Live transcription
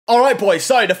Alright boys,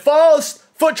 so the first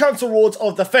FUT Champions Rewards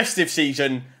of the festive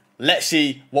season. Let's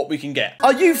see what we can get.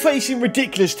 Are you facing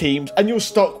ridiculous teams and you're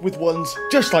stuck with ones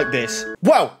just like this?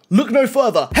 Well, look no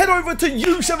further. Head over to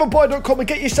u7buy.com and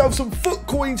get yourself some FUT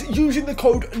coins using the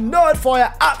code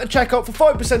NerdFire at the checkout for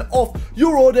 5% off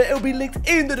your order. It'll be linked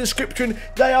in the description.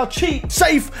 They are cheap,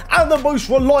 safe, and the most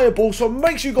reliable, so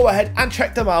make sure you go ahead and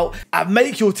check them out and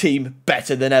make your team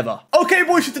better than ever. Okay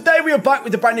boys, so today we are back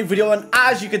with a brand new video, and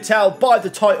as you can tell by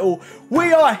the title,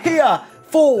 we are here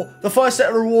for the first set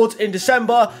of rewards in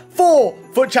December for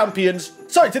FUT Champions.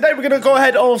 So today we're going to go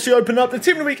ahead and obviously open up. The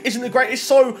team of the week isn't the greatest,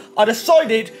 so I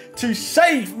decided to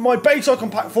save my base icon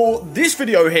pack for this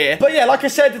video here. But yeah, like I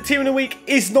said, the team of the week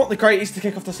is not the greatest to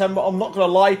kick off December. I'm not going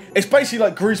to lie. It's basically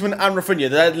like Griezmann and Rafinha.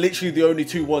 They're literally the only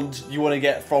two ones you want to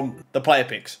get from the player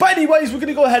picks. But anyways, we're going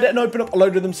to go ahead and open up a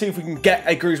load of them, see if we can get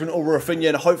a Griezmann or Rafinha,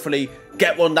 and hopefully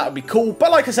get one. That would be cool.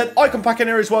 But like I said, icon pack in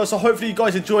here as well, so hopefully you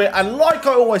guys enjoy it. And like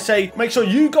I always say, make sure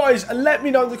you guys let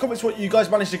me know in the comments what you guys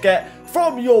managed to get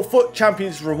from your FUT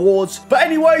Champions rewards. But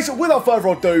anyways, without further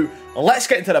ado, let's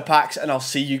get into the packs and I'll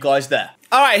see you guys there.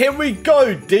 Alright, here we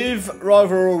go. Div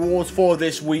Rival rewards for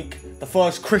this week. The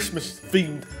first Christmas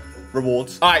themed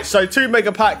rewards. Alright, so 2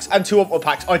 mega packs and 2 ultimate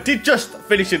packs. I did just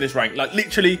finish in this rank. Like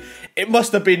literally, it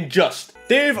must have been just.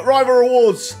 Div Rival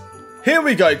rewards. Here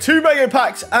we go. 2 mega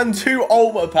packs and 2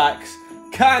 ultimate packs.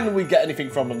 Can we get anything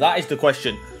from them? That is the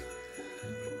question.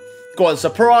 Go on,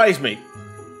 surprise me.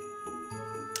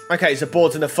 Okay, it's the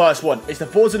boards in the first one. It's the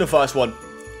boards in the first one.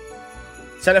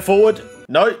 Centre forward.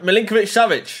 No, Milinkovic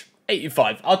Savic.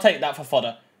 85. I'll take that for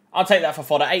fodder. I'll take that for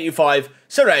fodder. 85.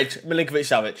 Surej, Milinkovic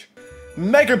Savic.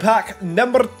 Mega pack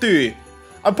number 2.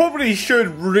 I probably should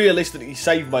realistically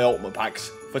save my ultimate packs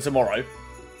for tomorrow.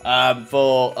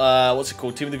 For, what's it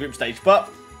called? Team of the group stage. But,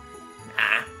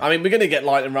 I mean, we're going to get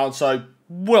lightning round, so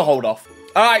we'll hold off.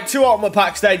 Alright, 2 ultimate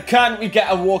packs then. Can we get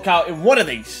a walkout in one of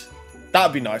these? That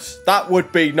would be nice. That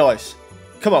would be nice.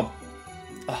 Come on.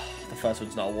 Oh, the first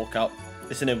one's not a walkout.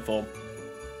 It's an inform.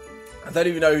 I don't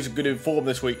even know who's a good inform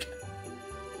this week.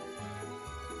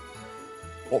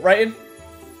 What rating?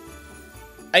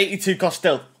 82 cost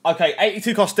still. Okay,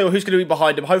 82 cost still. Who's going to be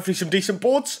behind him? Hopefully some decent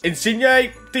boards.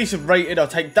 Insigne, decent rated. I'll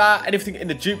take that. Anything in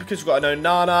the duplicates, we've got a no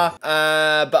Nana.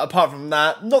 But apart from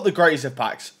that, not the greatest of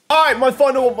packs. Alright, my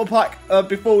final one pack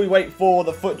before we wait for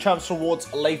the FUT Champs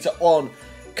rewards later on.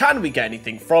 Can we get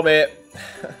anything from it?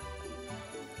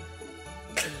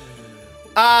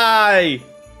 Aye.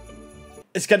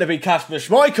 It's going to be Kasper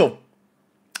Schmeichel.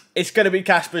 It's going to be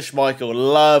Kasper Schmeichel.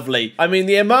 Lovely. I mean,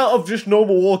 the amount of just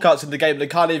normal walkouts in the game, they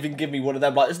can't even give me one of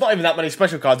them. Like, there's not even that many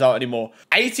special cards out anymore.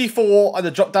 84 and the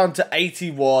drop down to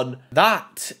 81.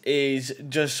 That is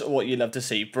just what you love to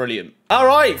see. Brilliant. All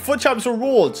right, FUT Champs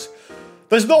rewards.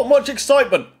 There's not much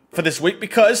excitement for this week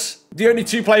because the only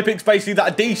 2 play picks basically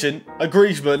that are decent are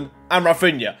Griezmann and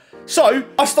Rafinha. So,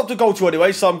 I stopped at gold 2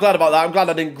 anyway, so I'm glad about that. I'm glad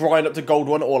I didn't grind up to gold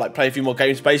 1 or like play a few more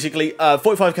games basically.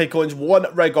 45k coins, 1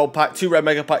 red gold pack, 2 red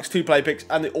mega packs, 2 play picks,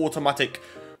 and the automatic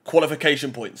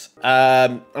qualification points.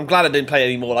 I'm glad I didn't play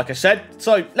any more like I said.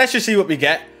 So, let's just see what we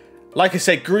get. Like I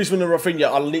said, Griezmann and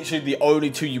Rafinha are literally the only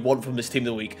 2 you want from this team of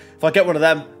the week. If I get one of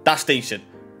them, that's decent.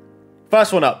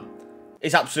 First one up.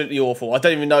 It's absolutely awful. I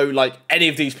don't even know, like, any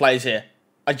of these players here.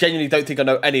 I genuinely don't think I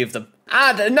know any of them.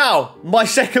 And now, my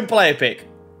second player pick.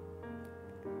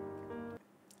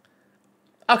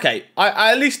 Okay,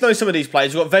 I at least know some of these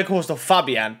players. We've got Weghorst or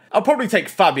Fabian. I'll probably take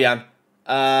Fabian.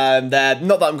 Not that I'm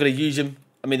going to use him.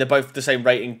 I mean, they're both the same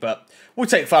rating, but we'll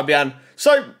take Fabian.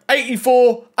 So,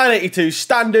 84 and 82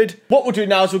 standard. What we'll do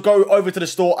now is we'll go over to the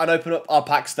store and open up our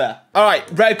packs there. All right,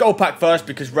 red gold pack first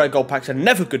because red gold packs are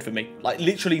never good for me. Like,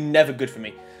 literally never good for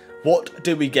me. What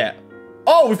do we get?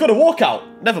 Oh, we've got a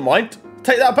walkout. Never mind.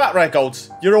 Take that back, red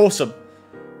golds. You're awesome.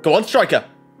 Go on, striker.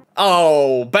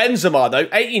 Oh, Benzema, though.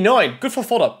 89. Good for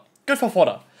fodder. Good for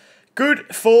fodder.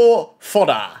 Good for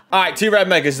fodder. All right, 2 red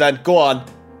megas then. Go on.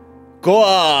 Go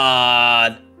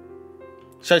on.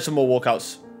 Show some more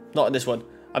walkouts. Not in this one.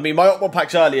 I mean, my ultimate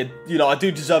packs earlier, you know, I do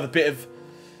deserve a bit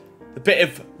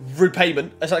of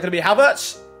repayment. Is that going to be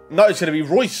Havertz? No, it's going to be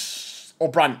Royce or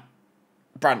Brandt.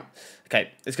 Brandt.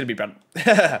 Okay, it's going to be Brandt.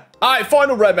 All right,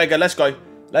 final red mega. Let's go.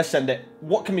 Let's send it.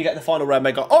 What can we get in the final red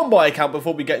mega on my account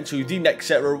before we get into the next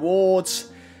set of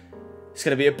rewards? It's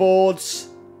going to be a boards.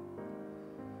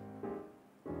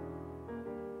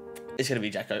 It's going to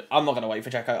be Dzeko. I'm not going to wait for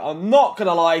Dzeko. I'm not going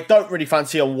to lie. Don't really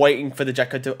fancy on waiting for the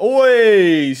Dzeko to...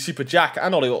 Oi! Super Jack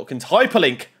and Ollie Watkins.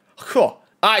 Hyperlink. Cool.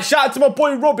 Alright, shout out to my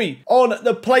boy Robbie on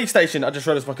the PlayStation. I just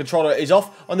realised my controller is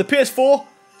off. On the PS4,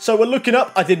 So we're looking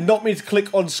up. I did not mean to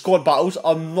click on squad battles.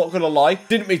 I'm not going to lie.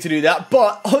 Didn't mean to do that.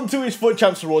 But onto his FUT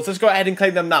Champs rewards. Let's go ahead and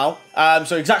claim them now.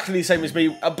 So exactly the same as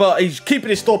me. But he's keeping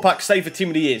his store pack safe for Team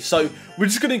of the Year. So we're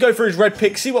just going to go for his red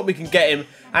pick, see what we can get him.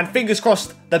 And fingers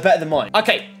crossed, they're better than mine.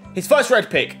 Okay, his first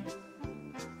red pick.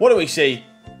 What do we see?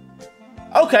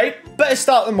 Okay, better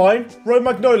start than mine.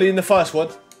 Romagnoli in the first one.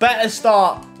 Better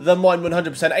start than mine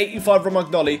 100%. 85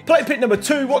 Romagnoli. Play pick number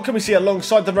 2. What can we see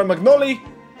alongside the Romagnoli?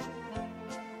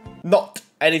 Not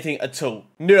anything at all.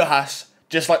 Nurhas,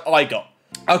 just like I got.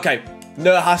 Okay,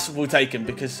 Nurhas will take him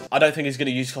because I don't think he's going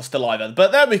to use Costa either.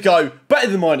 But there we go. Better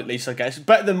than mine at least, I guess.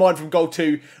 Better than mine from goal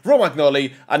 2,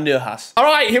 Romagnoli and Nurhas. All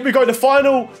right, here we go. The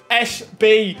final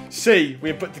SBC we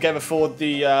have put together for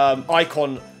the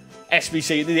Icon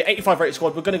SBC, the 85 rated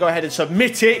squad. We're going to go ahead and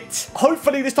submit it.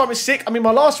 Hopefully this time it's sick. I mean, my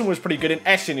last one was pretty good in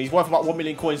Essen. He's worth about 1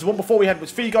 million coins. The one before we had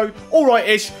was Figo. All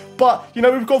right-ish. But, you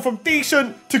know, we've gone from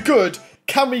decent to good.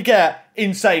 Can we get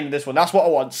insane in this one? That's what I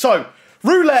want. So,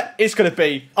 roulette it's going to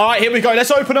be. All right, here we go.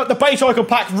 Let's open up the base icon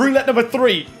pack. Roulette number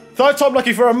 3. Third time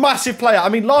lucky for a massive player. I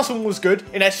mean, last one was good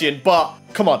in Essen, but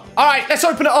come on. All right, let's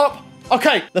open it up.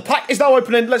 Okay, the pack is now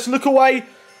opening. Let's look away.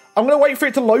 I'm going to wait for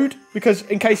it to load because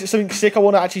in case it's something sick, I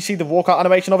want to actually see the walkout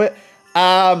animation of it.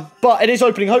 But it is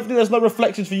opening. Hopefully there's no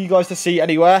reflections for you guys to see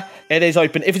anywhere. It is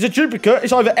open. If it's a duplicate,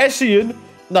 it's either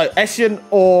Essen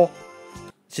or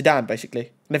Sedan,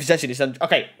 basically. And if it's Essen, it's then...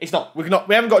 Okay, it's not. We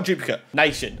haven't got a duplicate.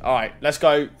 Nation. All right, let's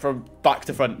go from back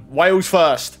to front. Wales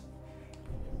first.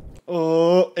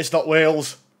 Oh, it's not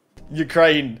Wales.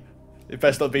 Ukraine. It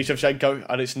best not be Shevchenko,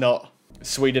 and it's not.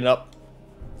 Sweden up.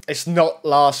 It's not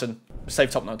Larson.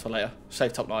 Save top 9 till later.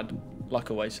 Save top 9, like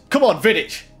always. Come on,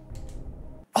 Vidic.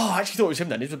 Oh, I actually thought it was him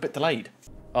then. He was a bit delayed.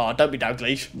 Oh, don't be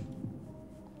Dalglish.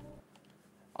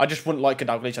 I just wouldn't like a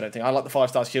Dalglish, I don't think. I like the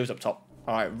 5-star skills up top.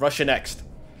 All right, Russia next.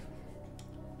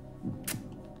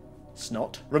 It's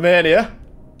not. Romania.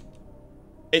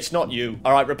 It's not you.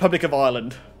 All right, Republic of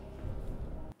Ireland.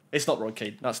 It's not Roy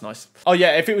Keane. That's nice. Oh,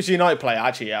 yeah, if it was a United player,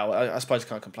 actually, yeah, I suppose I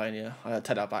can't complain, yeah. I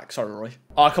take that back. Sorry, Roy.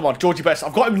 Oh, come on, Georgie Best.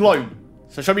 I've got him loan.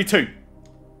 So show me 2.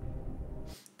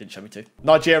 Didn't show me 2.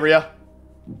 Nigeria.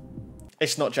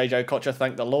 It's not JJ Okocha,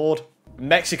 thank the Lord.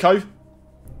 Mexico.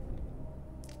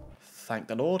 Thank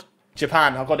the Lord.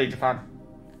 Japan. I've got to do Japan.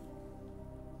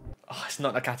 Oh, it's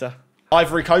not Nakata.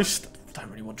 Ivory Coast. Don't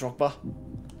really want Drogba.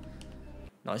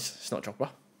 Nice. It's not Drogba.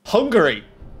 Hungary.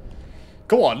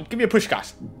 Go on. Give me a push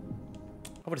gas.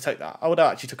 I would have taken that. I would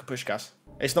have actually took a push gas.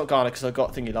 It's not Ghana because I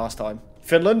got thingy last time.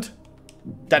 Finland.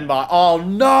 Denmark. Oh,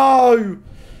 no.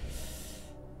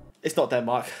 It's not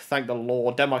Denmark. Thank the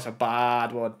Lord. Denmark's a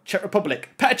bad one. Czech Republic.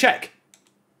 Petr Cech.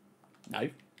 No.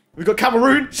 We've got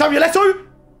Cameroon. Samuel Eto'o.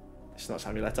 It's not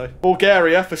Samuel Eto'o.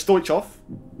 Bulgaria for Stoichkov.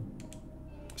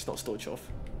 It's not Stoichkov.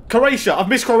 Croatia. I've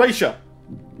missed Croatia.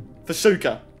 For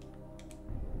Suka.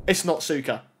 It's not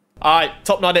Suka. Alright,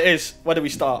 top 9 it is. Where do we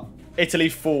start? Italy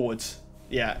forwards.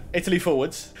 Yeah, Italy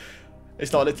forwards.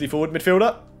 It's not an Italy forward.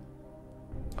 Midfielder.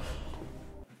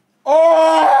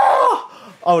 Oh!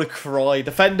 I would cry.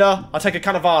 Defender. I'll take a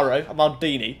Cannavaro. A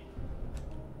Maldini.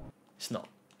 It's not.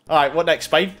 Alright, what next?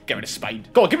 Spain? Get rid of Spain.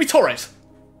 Go on, give me Torres.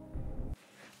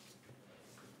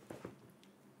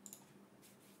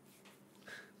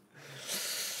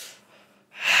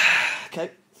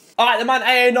 Okay. Alright, the man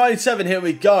AA97, here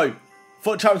we go.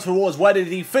 FUT Champions Rewards, where did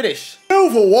he finish?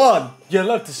 Silver 1! You'd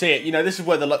love to see it. You know, this is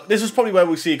where this is probably where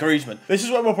we'll see a Griezmann. This is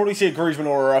where we'll probably see a Griezmann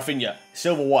or a Rafinha.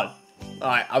 Silver 1.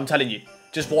 Alright, I'm telling you.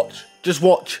 Just watch. Just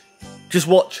watch. Just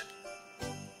watch.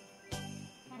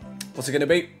 What's it going to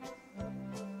be?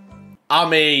 I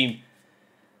mean,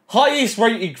 highest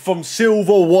rating from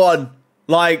Silver 1.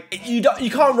 Like, you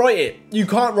can't write it. You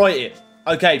can't write it.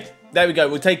 Okay, there we go.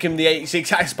 We'll take him the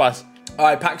 86 Aspas.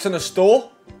 Alright, packs on the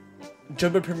store.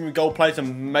 Jumbo Premium Gold Players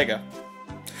and Mega.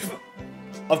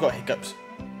 I've got hiccups.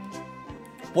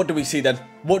 What do we see then?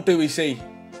 What do we see?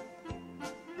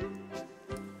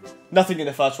 Nothing in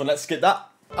the first one. Let's skip that.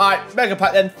 Alright, Mega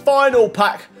Pack then. Final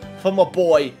pack for my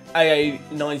boy,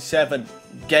 AA97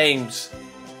 Games.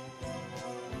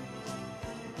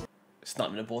 It's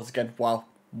not in the boards again. Wow.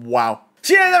 Wow.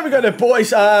 So yeah, there we go then,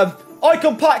 boys.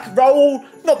 Icon pack, Raul,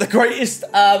 not the greatest.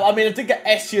 I mean, I did get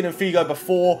Essien and Figo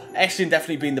before. Essien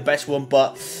definitely being the best one,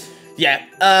 but yeah,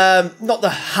 not the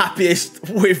happiest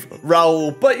with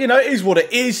Raul. But, you know, it is what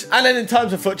it is. And then in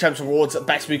terms of FUT Champs Rewards, the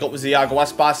best we got was the Iago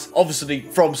Aspas. Obviously,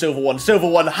 from Silver 1. Silver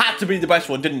 1 had to be the best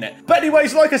one, didn't it? But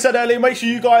anyways, like I said earlier, make sure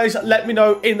you guys let me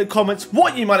know in the comments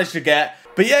what you managed to get.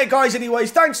 But yeah, guys,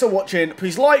 anyways, thanks for watching.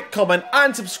 Please like, comment,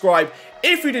 and subscribe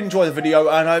if you did enjoy the video.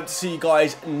 And I hope to see you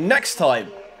guys next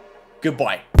time.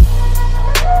 Goodbye.